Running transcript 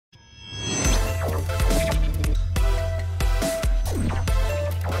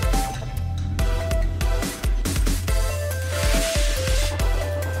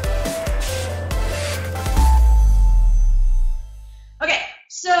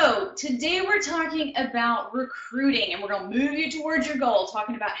So today we're talking about recruiting, and we're going to move you towards your goal,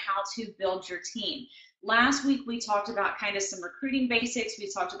 talking about how to build your team. Last week we talked about kind of some recruiting basics. We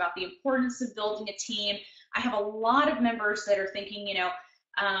talked about the importance of building a team. I have a lot of members that are thinking,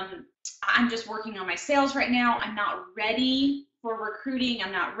 I'm just working on my sales right now. I'm not ready for recruiting.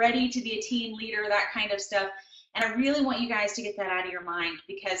 I'm not ready to be a team leader, that kind of stuff. And I really want you guys to get that out of your mind,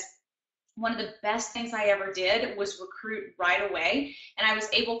 because one of the best things I ever did was recruit right away. And I was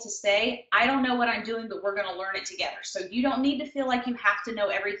able to say, I don't know what I'm doing, but we're going to learn it together. So you don't need to feel like you have to know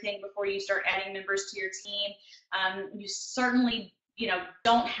everything before you start adding members to your team. You certainly,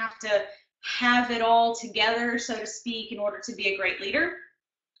 don't have to have it all together, so to speak, in order to be a great leader.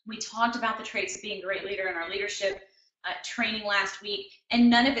 We talked about the traits of being a great leader in our leadership training last week, and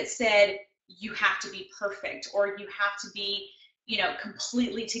none of it said you have to be perfect or you have to be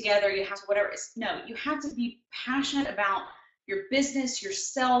completely together, you have to whatever. No, you have to be passionate about your business,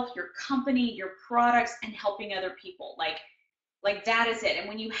 yourself, your company, your products, and helping other people. Like that is it. And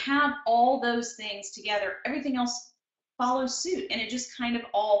when you have all those things together, everything else follows suit, and it just kind of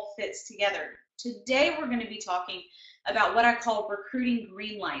all fits together. Today we're going to be talking about what I call recruiting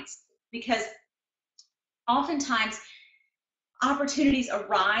green lights, because oftentimes opportunities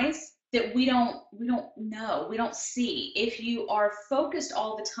arise that we don't know, we don't see. If you are focused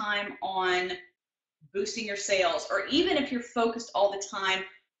all the time on boosting your sales, or even if you're focused all the time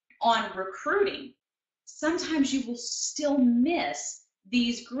on recruiting, sometimes you will still miss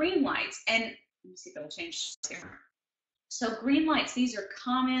these green lights. And let me see if it'll change here. So green lights, these are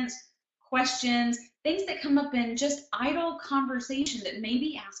comments, questions, things that come up in just idle conversation that may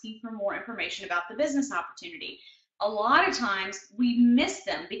be asking for more information about the business opportunity. A lot of times we miss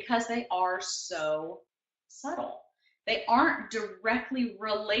them because they are so subtle. They aren't directly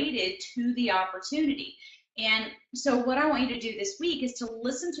related to the opportunity. And so what I want you to do this week is to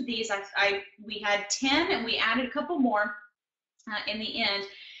listen to these. We had 10 and we added a couple more in the end.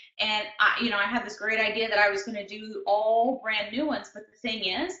 And I had this great idea that I was going to do all brand new ones. But the thing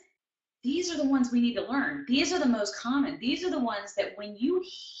is, these are the ones we need to learn. These are the most common. These are the ones that when you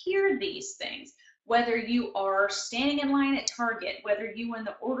hear these things, whether you are standing in line at Target, whether you are in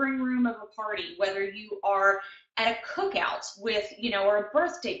the ordering room of a party, whether you are at a cookout with, or a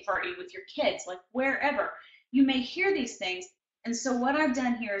birthday party with your kids, like wherever, you may hear these things. And so what I've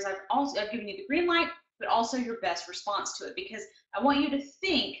done here is I've given you the green light, but also your best response to it, because I want you to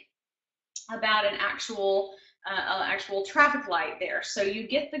think about an actual traffic light there. So you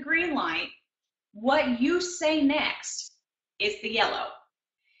get the green light. What you say next is the yellow.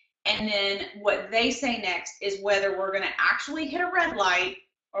 And then what they say next is whether we're going to actually hit a red light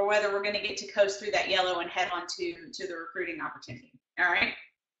or whether we're going to get to coast through that yellow and head on to the recruiting opportunity. All right.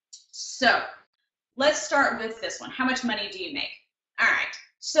 So let's start with this one. How much money do you make? All right.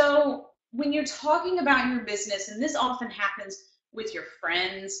 So when you're talking about your business, and this often happens with your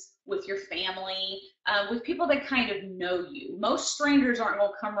friends, with your family, with people that kind of know you. Most strangers aren't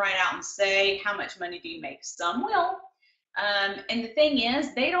going to come right out and say, how much money do you make? Some will. And the thing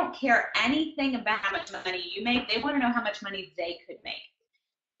is, they don't care anything about how much money you make. They want to know how much money they could make.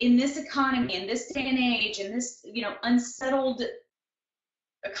 In this economy, in this day and age, in this, unsettled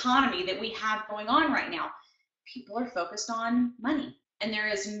economy that we have going on right now, people are focused on money. And there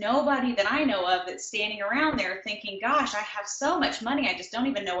is nobody that I know of that's standing around there thinking, gosh, I have so much money, I just don't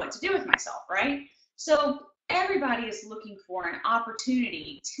even know what to do with myself, right? So everybody is looking for an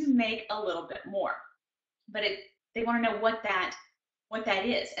opportunity to make a little bit more. But they want to know what that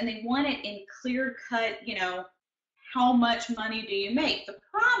is, and they want it in clear cut, how much money do you make? The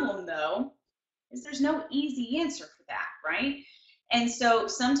problem though is there's no easy answer for that, right? And so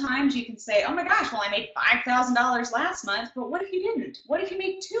sometimes you can say, oh my gosh, well, I made $5,000 last month, but what if you didn't? What if you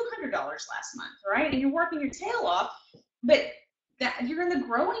made $200 last month, right? And you're working your tail off, but that you're in the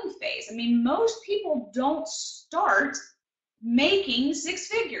growing phase. I mean, most people don't start making six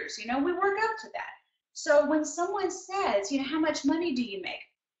figures. We work up to that. So when someone says, how much money do you make?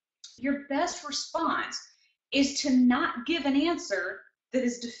 Your best response is to not give an answer that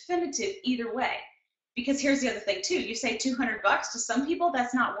is definitive either way. Because here's the other thing too. You say $200 to some people,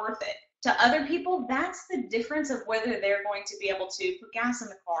 that's not worth it. To other people, that's the difference of whether they're going to be able to put gas in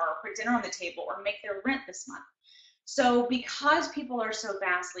the car or put dinner on the table or make their rent this month. So because people are so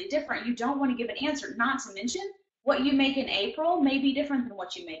vastly different, you don't want to give an answer, not to mention what you make in April may be different than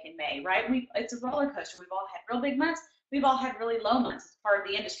what you make in May, right? It's a roller coaster. We've all had real big months. We've all had really low months. It's part of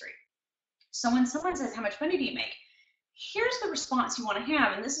the industry. So when someone says, how much money do you make? Here's the response you want to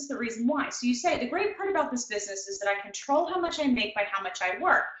have, and this is the reason why. So you say, the great part about this business is that I control how much I make by how much I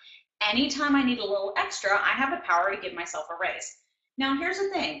work. Anytime I need a little extra, I have the power to give myself a raise. Now, here's the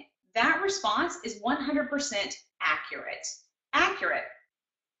thing. That response is 100% accurate. Accurate.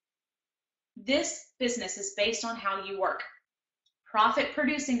 This business is based on how you work.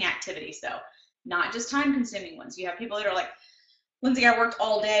 Profit-producing activities, though, not just time-consuming ones. You have people that are like, Lindsay, I worked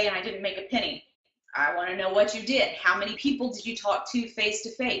all day and I didn't make a penny. I want to know what you did. How many people did you talk to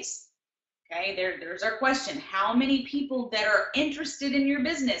face-to-face? Okay, there's our question. How many people that are interested in your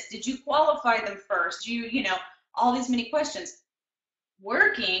business? Did you qualify them first? You know, all these many questions.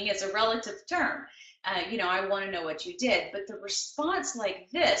 Working is a relative term. You know, I want to know what you did. But the response like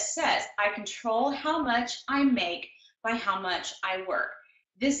this says, I control how much I make by how much I work.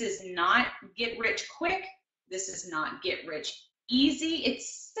 This is not get rich quick. This is not get rich easy.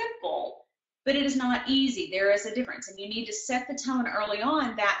 It's simple, but it is not easy. There is a difference, and you need to set the tone early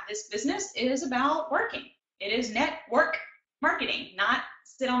on that this business is about working. It is network marketing, not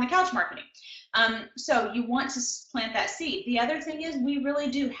sit on the couch marketing. So you want to plant that seed. The other thing is we really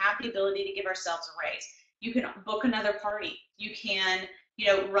do have the ability to give ourselves a raise. You can book another party. You can, you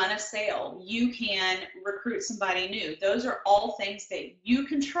know, run a sale. You can recruit somebody new. Those are all things that you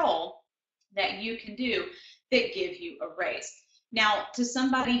control, that you can do, that give you a raise. Now, to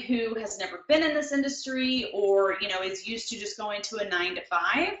somebody who has never been in this industry or, you know, is used to just going to a 9-to-5,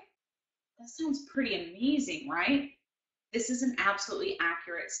 that sounds pretty amazing, right? This is an absolutely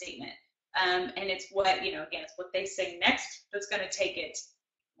accurate statement. And it's what, you know, again, it's what they say next that's going to take it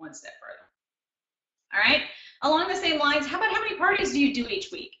one step further. All right, along the same lines, how about how many parties do you do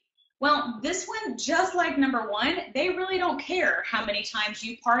each week? Well, this one, just like number one, they really don't care how many times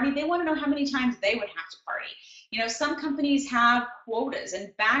you party. They want to know how many times they would have to party. You know, some companies have quotas,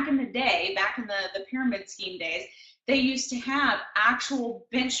 and back in the day, back in the pyramid scheme days, they used to have actual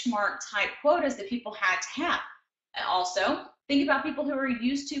benchmark type quotas that people had to have. Also, think about people who are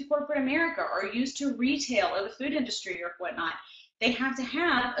used to corporate America or used to retail or the food industry or whatnot. They have to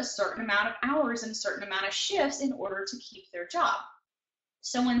have a certain amount of hours and a certain amount of shifts in order to keep their job.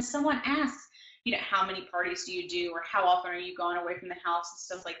 So when someone asks, you know, how many parties do you do or how often are you gone away from the house and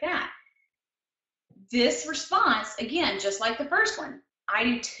stuff like that, this response, again, just like the first one, I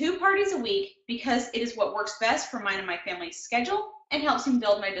do 2 parties a week because it is what works best for mine and my family's schedule and helps me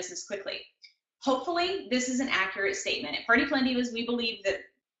build my business quickly. Hopefully, this is an accurate statement. At Party Plan Divas, we believe that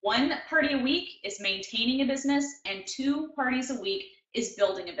 1 party a week is maintaining a business and 2 parties a week is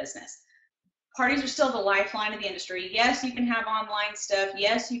building a business. Parties are still the lifeline of the industry. Yes, you can have online stuff.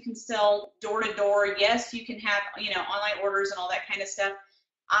 Yes, you can sell door to door. Yes, you can have, you know, online orders and all that kind of stuff.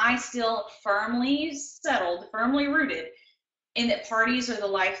 I still firmly settled, firmly rooted in that parties are the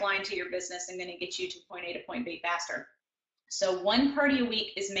lifeline to your business and going to get you to point A to point B faster. So 1 party a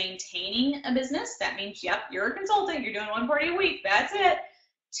week is maintaining a business. That means, yep, you're a consultant. You're doing 1 party a week. That's it.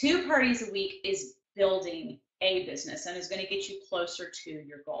 2 parties a week is building a business and is going to get you closer to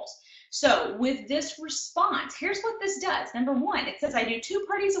your goals. So with this response, here's what this does. Number 1, it says I do 2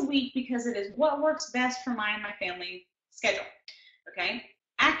 parties a week because it is what works best for mine and my family schedule. Okay,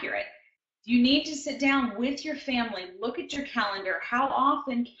 accurate. You need to sit down with your family, look at your calendar. How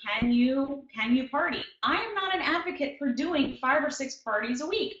often can you party? I am not an advocate for doing 5 or 6 parties a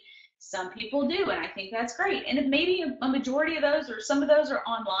week. Some people do, and I think that's great. And if maybe a majority of those or some of those are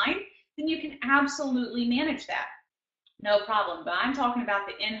online, then you can absolutely manage that. No problem. But I'm talking about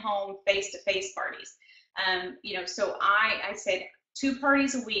the in-home, face-to-face parties. You know, so I said 2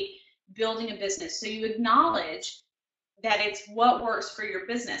 parties a week, building a business. So you acknowledge that it's what works for your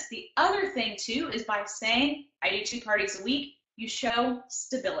business. The other thing too is by saying I do 2 parties a week, you show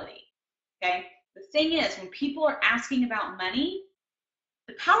stability. Okay. The thing is, when people are asking about money,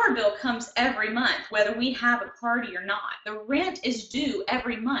 the power bill comes every month, whether we have a party or not. The rent is due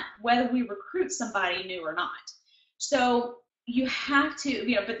every month, whether we recruit somebody new or not. So you have to,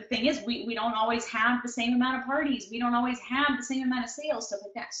 you know, but the thing is, we don't always have the same amount of parties. We don't always have the same amount of sales, stuff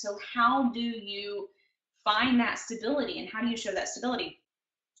like that. So how do you find that stability, and how do you show that stability?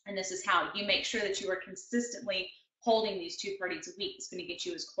 And this is how you make sure that you are consistently holding these 2 parties a week. It's going to get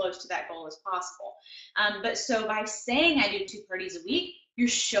you as close to that goal as possible. But so by saying I do 2 parties a week, you're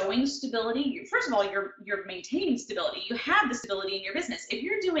showing stability. First of all, you're maintaining stability. You have the stability in your business. If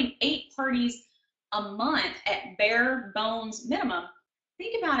you're doing 8 parties a month at bare bones minimum,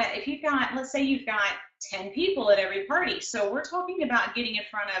 think about it. If you've got, let's say you've got 10 people at every party. So we're talking about getting in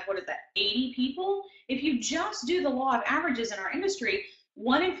front of, what is that, 80 people? If you just do the law of averages in our industry,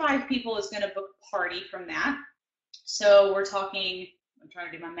 1 in 5 people is going to book a party from that. So we're talking, I'm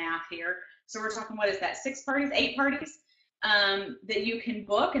trying to do my math here. So we're talking, what is that, 6 parties, 8 parties that you can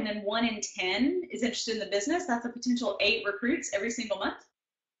book, and then 1 in 10 is interested in the business. That's a potential 8 recruits every single month.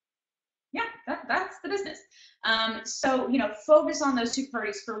 Yeah, that's the business. So, focus on those two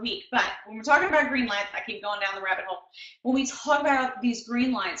parties per week. But when we're talking about green lights, I keep going down the rabbit hole. When we talk about these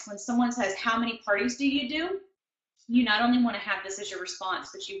green lights, when someone says, how many parties do? You not only want to have this as your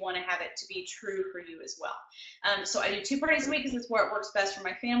response, but you want to have it to be true for you as well. So I do 2 parties a week because it's where it works best for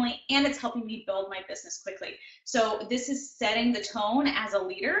my family, and it's helping me build my business quickly. So this is setting the tone as a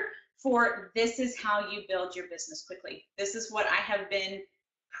leader for this is how you build your business quickly. This is what I have been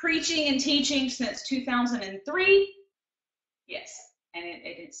preaching and teaching since 2003. Yes, and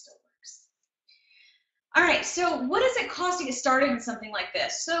it still works. All right, so what does it cost to get started in something like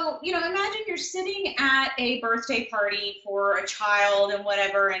this? So, imagine you're sitting at a birthday party for a child and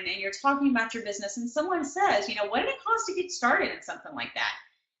whatever, and you're talking about your business, and someone says, what did it cost to get started in something like that?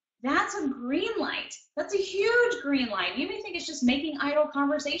 That's a green light. That's a huge green light. You may think it's just making idle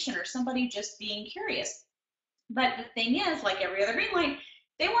conversation or somebody just being curious. But the thing is, like every other green light,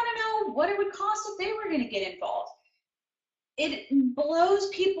 they want to know what it would cost if they were going to get involved. It blows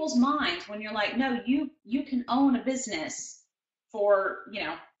people's minds when you're like, no, you can own a business for,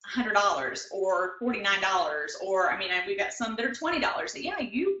 $100 or $49, or we've got some that are $20. That yeah,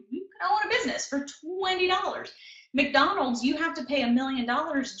 you can own a business for $20. McDonald's, you have to pay $1 million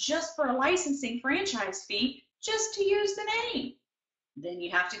just for a licensing franchise fee just to use the name. Then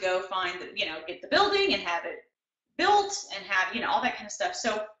you have to go find the, get the building and have it built and have, all that kind of stuff.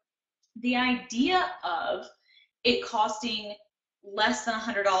 So the idea of it costing less than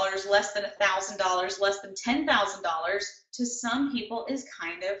 $100, less than $1,000, less than $10,000 to some people is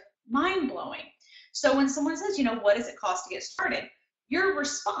kind of mind-blowing. So when someone says, what does it cost to get started? Your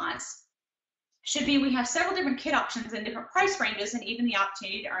response should be, we have several different kit options and different price ranges and even the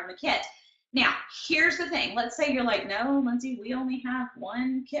opportunity to earn the kit. Now, here's the thing. Let's say you're like, no, Lindsay, we only have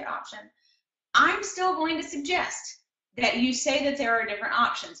one kit option. I'm still going to suggest that you say that there are different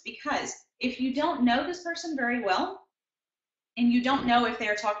options, because if you don't know this person very well, and you don't know if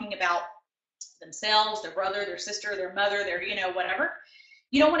they're talking about themselves, their brother, their sister, their mother, their, whatever,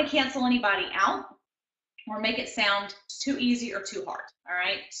 you don't want to cancel anybody out or make it sound too easy or too hard, all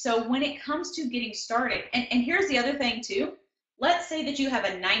right? So when it comes to getting started, and here's the other thing too, let's say that you have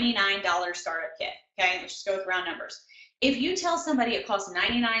a $99 startup kit, okay? Let's just go with round numbers. If you tell somebody it costs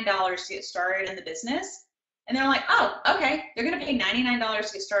 $99 to get started in the business, and they're like, oh, okay, they're gonna pay $99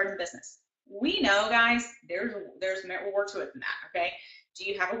 to get started in the business. We know, guys, there's more to it than that, okay? Do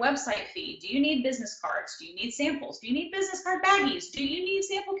you have a website fee? Do you need business cards? Do you need samples? Do you need business card baggies? Do you need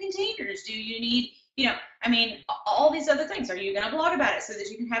sample containers? Do you need, all these other things? Are you going to blog about it so that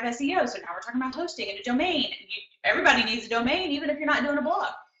you can have SEO? So now we're talking about hosting and a domain. Everybody needs a domain, even if you're not doing a blog.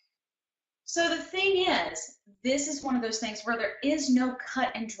 So the thing is, this is one of those things where there is no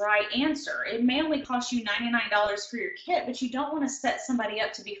cut and dry answer. It may only cost you $99 for your kit, but you don't want to set somebody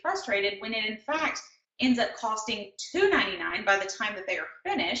up to be frustrated when it in fact ends up costing $299 by the time that they are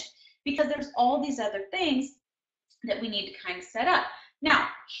finished, because there's all these other things that we need to kind of set up. Now,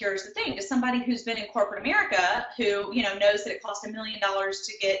 here's the thing. To somebody who's been in corporate America, who knows that it costs $1 million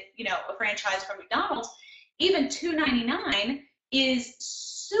to get a franchise from McDonald's, even $299 is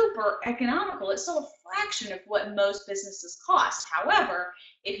super economical. It's still a fraction of what most businesses cost. However,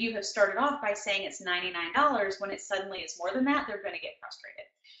 if you have started off by saying it's $99, when it suddenly is more than that, they're going to get frustrated.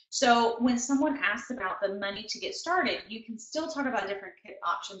 So when someone asks about the money to get started, you can still talk about different kit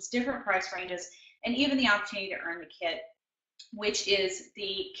options, different price ranges, and even the opportunity to earn the kit, which is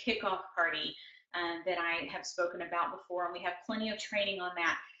the kickoff party that I have spoken about before, and we have plenty of training on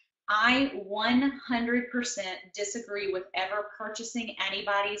that. I 100% disagree with ever purchasing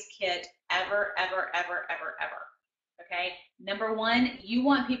anybody's kit ever, ever, ever, ever, ever. Okay? Number one, you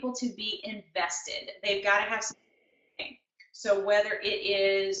want people to be invested. They've got to have something. So whether it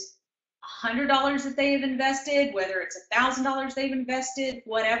is $100 that they have invested, whether it's $1,000 they've invested,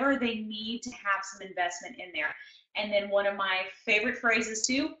 whatever, they need to have some investment in there. And then one of my favorite phrases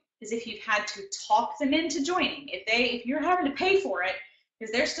too is if you've had to talk them into joining, if you're having to pay for it,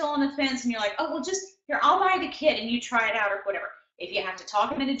 because they're still on the fence and you're like, oh, well, just here, I'll buy the kit and you try it out or whatever. If you have to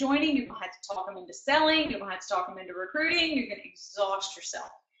talk them into joining, you're going to have to talk them into selling, you're going to have to talk them into recruiting, you're going to exhaust yourself.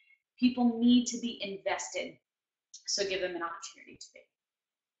 People need to be invested, so give them an opportunity to be.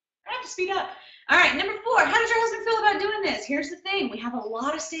 I have to speed up. All right, number 4, how does your husband feel about doing this? Here's the thing. We have a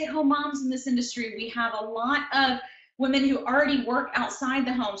lot of stay-at-home moms in this industry. We have a lot of women who already work outside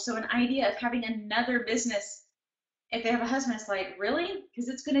the home. So an idea of having another business, if they have a husband, it's like, really? Because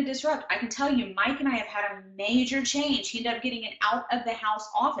it's going to disrupt. I can tell you, Mike and I have had a major change. He ended up getting an out-of-the-house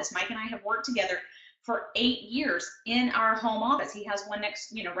office. Mike and I have worked together for 8 years in our home office. He has one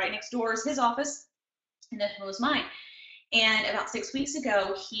next, right next door is his office, and this one was mine. And about 6 weeks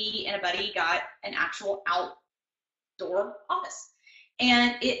ago, he and a buddy got an actual outdoor office.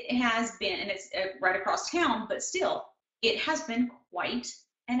 And it has been, and it's right across town, but still, it has been quite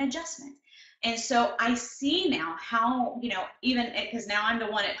an adjustment. And so I see now how, you know, even because now I'm the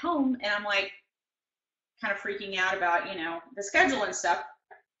one at home and I'm like kind of freaking out about, you know, the schedule and stuff.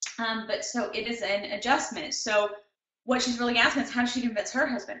 But so it is an adjustment. So what she's really asking is how does she convince her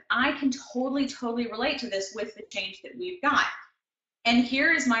husband? I can totally relate to this with the change that we've got. And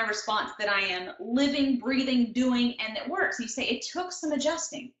here is my response that I am living, breathing, doing, and that works. You say it took some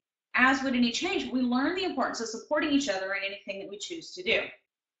adjusting. As with any change, we learn the importance of supporting each other in anything that we choose to do.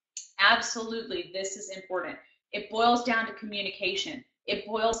 Absolutely, this is important. It boils down to communication. It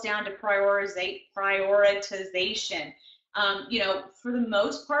boils down to prioritization. You know, for the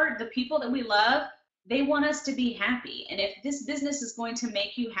most part, the people that we love, they want us to be happy. And if this business is going to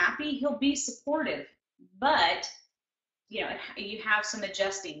make you happy, he'll be supportive. But, you know, you have some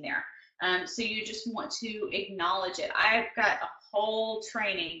adjusting there. So you just want to acknowledge it. I've got a whole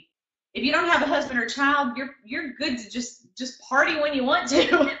training. If you don't have a husband or child, you're good to just party when you want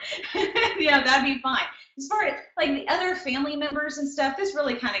to. Yeah, that'd be fine. As far as like the other family members and stuff, this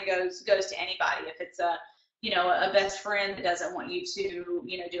really kind of goes to anybody. If it's a, you know, a best friend that doesn't want you to,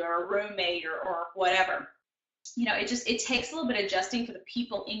 you know, do a roommate or whatever, you know, it takes a little bit of adjusting for the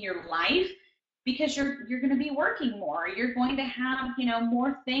people in your life because you're going to be working more. You're going to have, you know,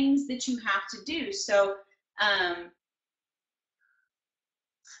 more things that you have to do. So,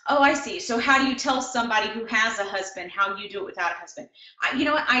 oh, I see. So how do you tell somebody who has a husband how you do it without a husband? You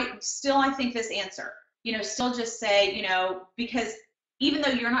know what? I think this answer, you know, still just say, you know, because even though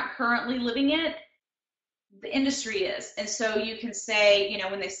you're not currently living it, the industry is. And so you can say, you know,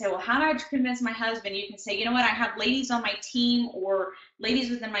 when they say, well, how do I convince my husband? You can say, you know what? I have ladies on my team or ladies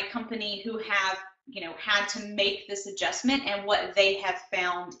within my company who have, you know, had to make this adjustment and what they have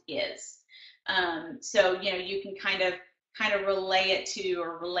found is. So, you know, you can kind of relay it to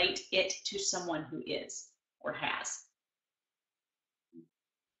or relate it to someone who is or has.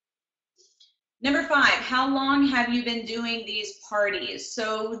 Number 5, how long have you been doing these parties?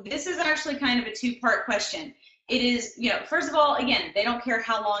 So this is actually kind of a two-part question. It is, you know, first of all, again, they don't care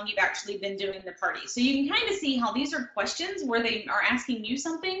how long you've actually been doing the party. So you can kind of see how these are questions where they are asking you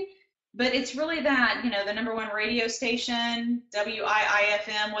something, but it's really that, you know, the #1 radio station,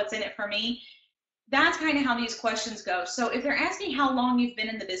 WIIFM, what's in it for me? That's kind of how these questions go. So if they're asking how long you've been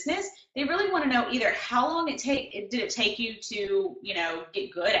in the business, they really want to know either how long did it take you to, you know,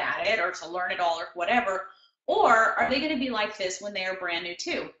 get good at it or to learn it all or whatever, or are they going to be like this when they are brand new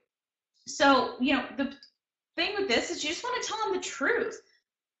too? So, you know, the thing with this is you just want to tell them the truth,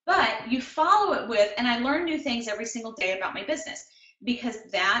 but you follow it with, and I learn new things every single day about my business, because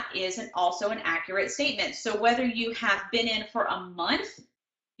that is also an accurate statement. So whether you have been in for a month,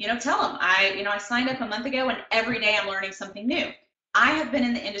 you know, tell them, I signed up a month ago and every day I'm learning something new. I have been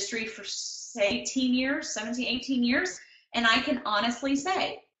in the industry for say 18 years, 17, 18 years, and I can honestly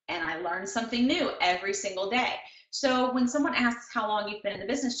say, and I learn something new every single day. So when someone asks how long you've been in the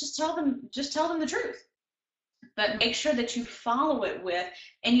business, just tell them the truth. But make sure that you follow it with,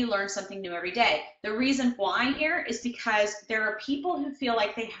 and you learn something new every day. The reason why here is because there are people who feel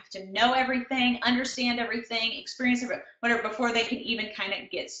like they have to know everything, understand everything, experience everything, whatever, before they can even kind of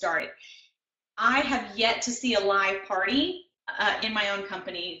get started. I have yet to see a live party in my own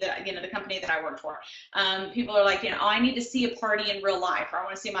company, that, you know, the company that I work for. People are like, you know, oh, I need to see a party in real life, or I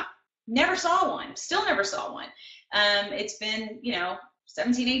want to see never saw one, still never saw one. It's been, you know,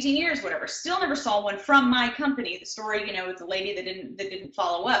 17, 18 years, whatever, still never saw one from my company. The story, you know, with the lady that didn't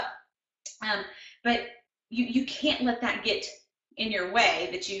follow up. But you can't let that get in your way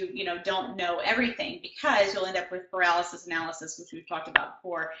that you know, don't know everything, because you'll end up with paralysis analysis, which we've talked about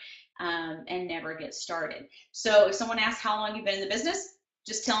before, and never get started. So if someone asks how long you've been in the business,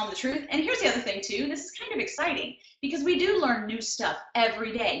 just tell them the truth. And here's the other thing too, this is kind of exciting because we do learn new stuff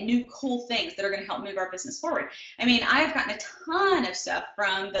every day, new cool things that are going to help move our business forward. I mean, I've gotten a ton of stuff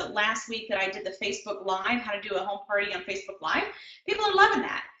from the last week that I did the Facebook Live, how to do a home party on Facebook Live. People are loving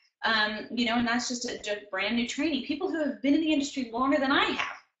that. You know, and that's just a brand new training. People who have been in the industry longer than I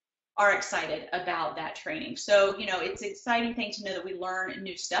have are excited about that training. So, you know, it's an exciting thing to know that we learn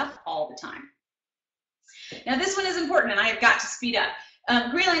new stuff all the time. Now, this one is important, and I have got to speed up.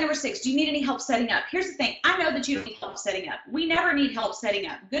 Green line number 6, do you need any help setting up? Here's the thing, I know that you don't need help setting up. We never need help setting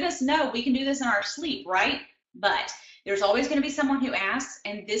up. Goodness, no, we can do this in our sleep, right? But there's always going to be someone who asks,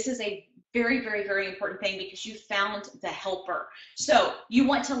 and this is a very, very, very important thing because you found the helper. So you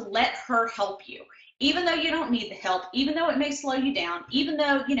want to let her help you, even though you don't need the help, even though it may slow you down, even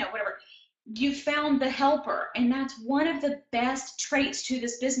though, you know, whatever. You found the helper, and that's one of the best traits to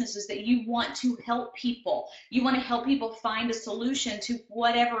this business, is that you want to help people. You want to help people find a solution to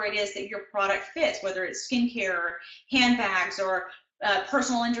whatever it is that your product fits, whether it's skincare or handbags or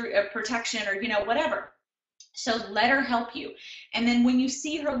personal injury protection, or whatever. So let her help you. And then when you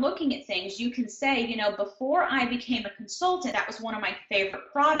see her looking at things, you can say, before I became a consultant, that was one of my favorite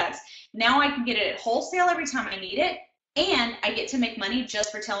products. Now I can get it at wholesale every time I need it, and I get to make money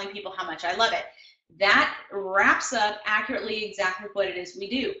just for telling people how much I love it. That wraps up accurately exactly what it is we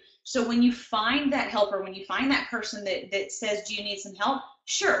do. So when you find that helper, when you find that person that says, do you need some help?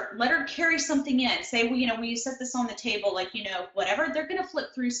 Sure, let her carry something in. Say, well, will you set this on the table, like, whatever. They're going to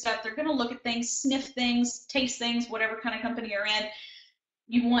flip through stuff. They're going to look at things, sniff things, taste things, whatever kind of company you're in.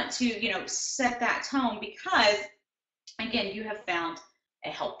 You want to, set that tone, because, again, you have found a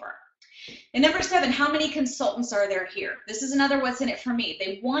helper. And number 7, how many consultants are there here? This is another what's in it for me.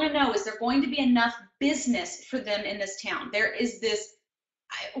 They want to know, is there going to be enough business for them in this town? There is this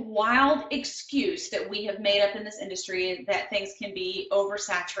wild excuse that we have made up in this industry that things can be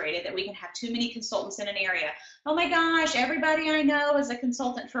oversaturated, that we can have too many consultants in an area. Oh my gosh, everybody I know is a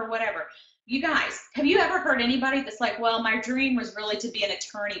consultant for whatever. You guys, have you ever heard anybody that's like, well, my dream was really to be an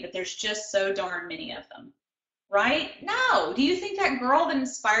attorney, but there's just so darn many of them? Right? No. Do you think that girl that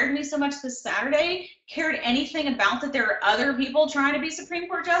inspired me so much this Saturday cared anything about that there are other people trying to be Supreme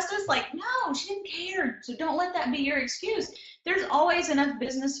Court Justice? Like, no, she didn't care. So don't let that be your excuse. There's always enough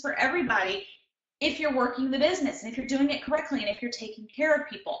business for everybody if you're working the business, and if you're doing it correctly, and if you're taking care of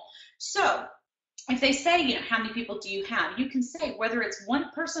people. So if they say, how many people do you have? You can say, whether it's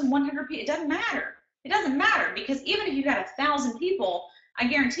one person, 100 people, it doesn't matter. It doesn't matter, because even if you got 1,000 people, I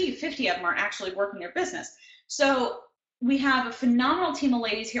guarantee you 50 of them are actually working their business. So we have a phenomenal team of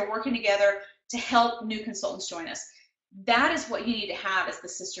ladies here working together to help new consultants join us. That is what you need to have as the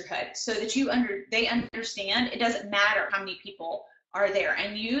sisterhood, so that they understand it doesn't matter how many people are there.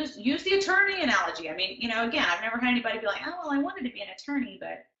 And use the attorney analogy. I mean, again, I've never had anybody be like, oh, well, I wanted to be an attorney,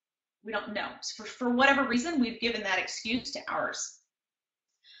 but we don't know. For whatever reason, we've given that excuse to ours.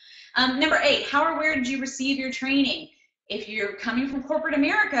 Number 8, how or where did you receive your training? If you're coming from corporate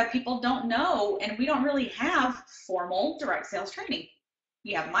America, people don't know, and we don't really have formal direct sales training.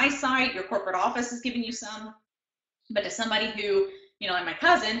 You have my site, your corporate office is giving you some, but to somebody who, like my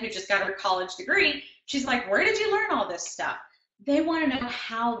cousin who just got her college degree, she's like, where did you learn all this stuff? They want to know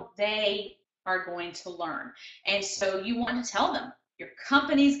how they are going to learn. And so you want to tell them, your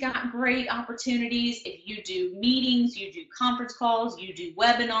company's got great opportunities. If you do meetings, you do conference calls, you do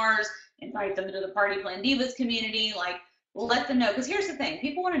webinars, invite them to the Party Plan Divas community, like, let them know. Because here's the thing,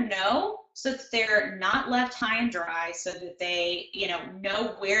 people want to know so that they're not left high and dry, so that they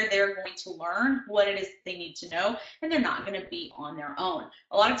know where they're going to learn what it is they need to know, and they're not going to be on their own.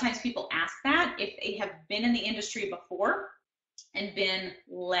 A lot of times people ask that if they have been in the industry before and been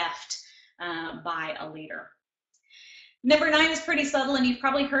left by a leader. Number 9 is pretty subtle, and you've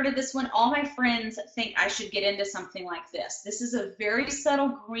probably heard of this one. All my friends think I should get into something like this. This is a very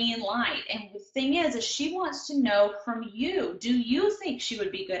subtle green light, and the thing is she wants to know from you, do you think she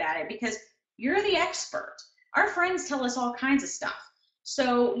would be good at it? Because you're the expert. Our friends tell us all kinds of stuff.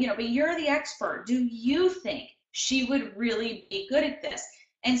 So, but you're the expert. Do you think she would really be good at this?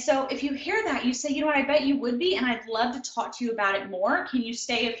 And so if you hear that, you say, what, I bet you would be, and I'd love to talk to you about it more. Can you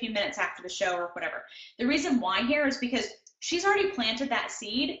stay a few minutes after the show or whatever? The reason why here is because she's already planted that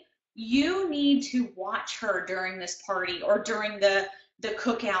seed. You need to watch her during this party, or during the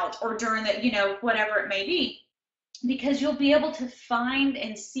cookout, or during the, whatever it may be, because you'll be able to find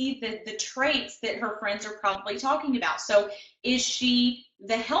and see the traits that her friends are probably talking about. So is she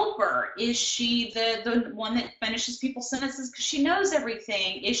the helper? Is she the one that finishes people's sentences because she knows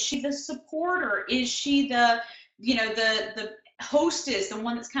everything? Is she the supporter? Is she the hostess, the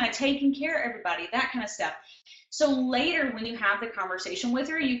one that's kind of taking care of everybody, that kind of stuff. So later when you have the conversation with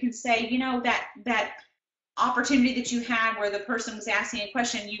her, you can say, that opportunity that you had where the person was asking a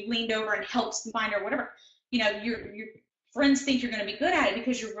question, you leaned over and helped them find, or whatever, your friends think you're going to be good at it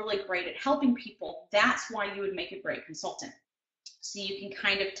because you're really great at helping people. That's why you would make a great consultant. So you can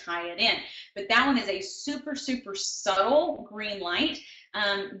kind of tie it in. But that one is a super, super subtle green light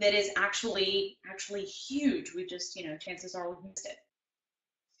that is actually huge. We just, chances are we missed it.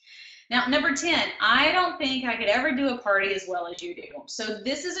 Now, number 10, I don't think I could ever do a party as well as you do. So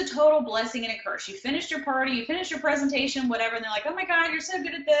this is a total blessing and a curse. You finished your party, you finished your presentation, whatever, and they're like, oh my God, you're so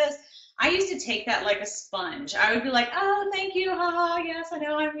good at this. I used to take that like a sponge. I would be like, oh, thank you, haha, yes, I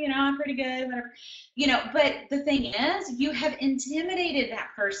know, I'm pretty good, whatever. But the thing is, you have intimidated that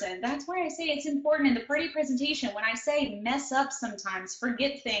person. That's why I say it's important in the party presentation. When I say mess up sometimes,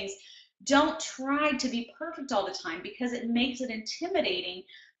 forget things, Don't try to be perfect all the time because it makes it intimidating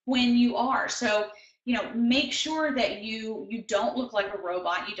when you are. So, you know, make sure that you don't look like a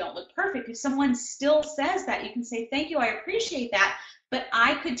robot, you don't look perfect. If someone still says that, you can say, thank you, I appreciate that, but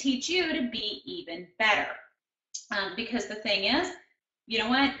I could teach you to be even better. Because the thing is, you know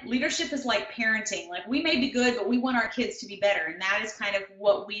what, leadership is like parenting. Like, we may be good, but we want our kids to be better, and that is kind of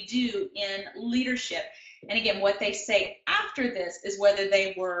what we do in leadership. And again, what they say after this is whether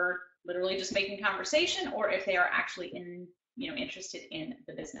they were literally just making conversation or if they are actually interested in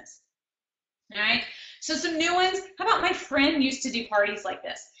the business. All right, so some new ones. How about my friend used to do parties like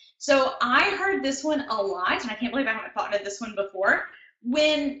this? So I heard this one a lot, and I can't believe I haven't thought of this one before.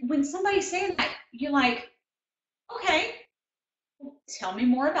 When somebody's saying that, you're like, okay, tell me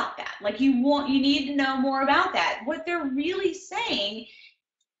more about that. Like, you need to know more about that. What they're really saying,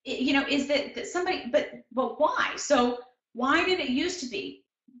 you know, is that somebody, but why? So why did it used to be?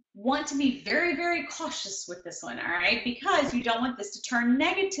 Want to be very, very cautious with this one, all right? Because you don't want this to turn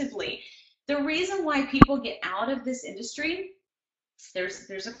negatively. The reason why people get out of this industry,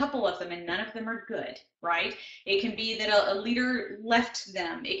 there's a couple of them, and none of them are good, right? It can be that a leader left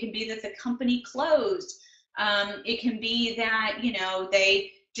them. It can be that the company closed. It can be that, you know,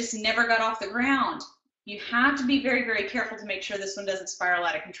 they just never got off the ground. You have to be very, very careful to make sure this one doesn't spiral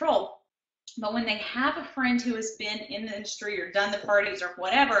out of control. But when they have a friend who has been in the industry or done the parties or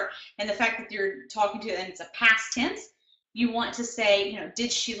whatever, and the fact that you're talking to them, it's a past tense, you want to say, you know,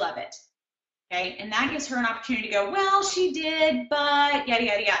 did she love it? Okay, and that gives her an opportunity to go, well, she did, but yada,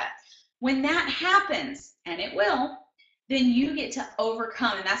 yada, yada. When that happens, and it will, then you get to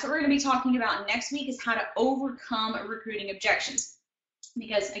overcome, and that's what we're going to be talking about next week, is how to overcome recruiting objections.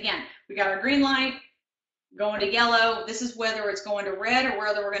 Because again, we got our green light going to yellow. This is whether it's going to red or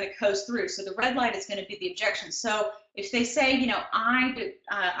whether we're going to coast through. So the red light is going to be the objection. So if they say, you know,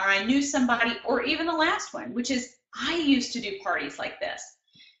 I knew somebody, or even the last one, which is, I used to do parties like this.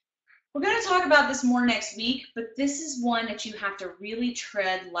 We're going to talk about this more next week, but this is one that you have to really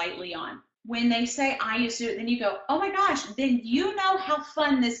tread lightly on. When they say, I used to do it, then you go, oh my gosh, then you know how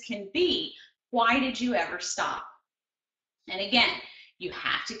fun this can be. Why did you ever stop? And again, you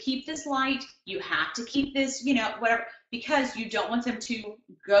have to keep this light. You have to keep this, you know, whatever, because you don't want them to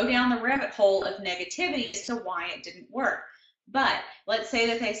go down the rabbit hole of negativity as to why it didn't work. But let's say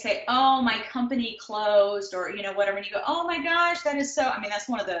that they say, oh, my company closed, or, you know, whatever, and you go, oh my gosh, that is so, I mean, that's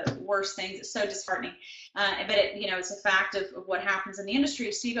one of the worst things. It's so disheartening. But it, you know, it's a fact of what happens in the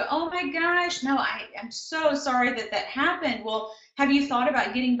industry. So you go, oh my gosh, no, I'm so sorry that that happened. Well, have you thought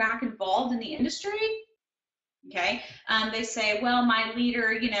about getting back involved in the industry? Okay, they say, well, my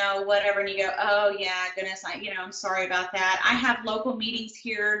leader, you know, whatever, and you go, oh yeah, goodness, I'm sorry about that. I have local meetings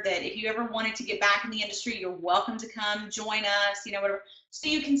here that if you ever wanted to get back in the industry, you're welcome to come join us, you know, whatever. So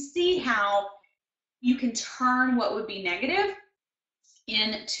you can see how you can turn what would be negative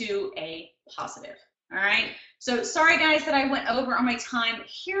into a positive. All right, so sorry guys that I went over on my time.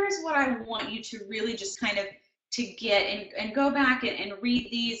 Here's what I want you to really just kind of to get and go back and read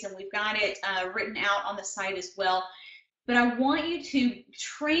these, and we've got it written out on the site as well. But I want you to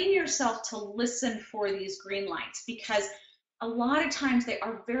train yourself to listen for these green lights, because a lot of times they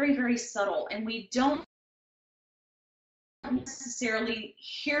are very, very subtle, and we don't necessarily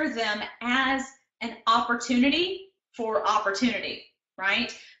hear them as an opportunity for opportunity,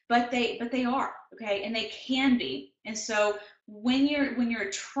 right? But they are, okay, and they can be. And so when you're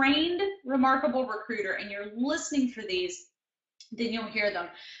a trained remarkable recruiter and you're listening for these, then you'll hear them.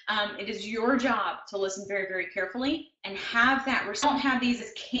 It is your job to listen very, very carefully and have that. Don't have these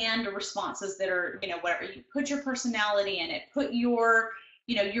as canned responses that are, you know, whatever. You put your personality in it, put your,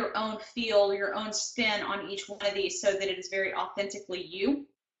 you know, your own feel, your own spin on each one of these so that it is very authentically you.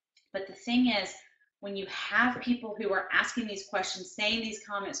 But the thing is, when you have people who are asking these questions, saying these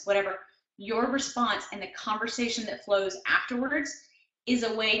comments, whatever, your response and the conversation that flows afterwards is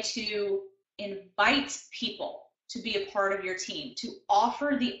a way to invite people to be a part of your team, to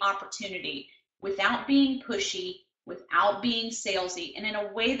offer the opportunity without being pushy, without being salesy, and in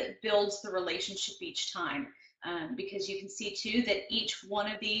a way that builds the relationship each time. Because you can see too that each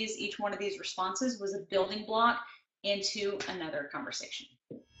one of these responses was a building block into another conversation.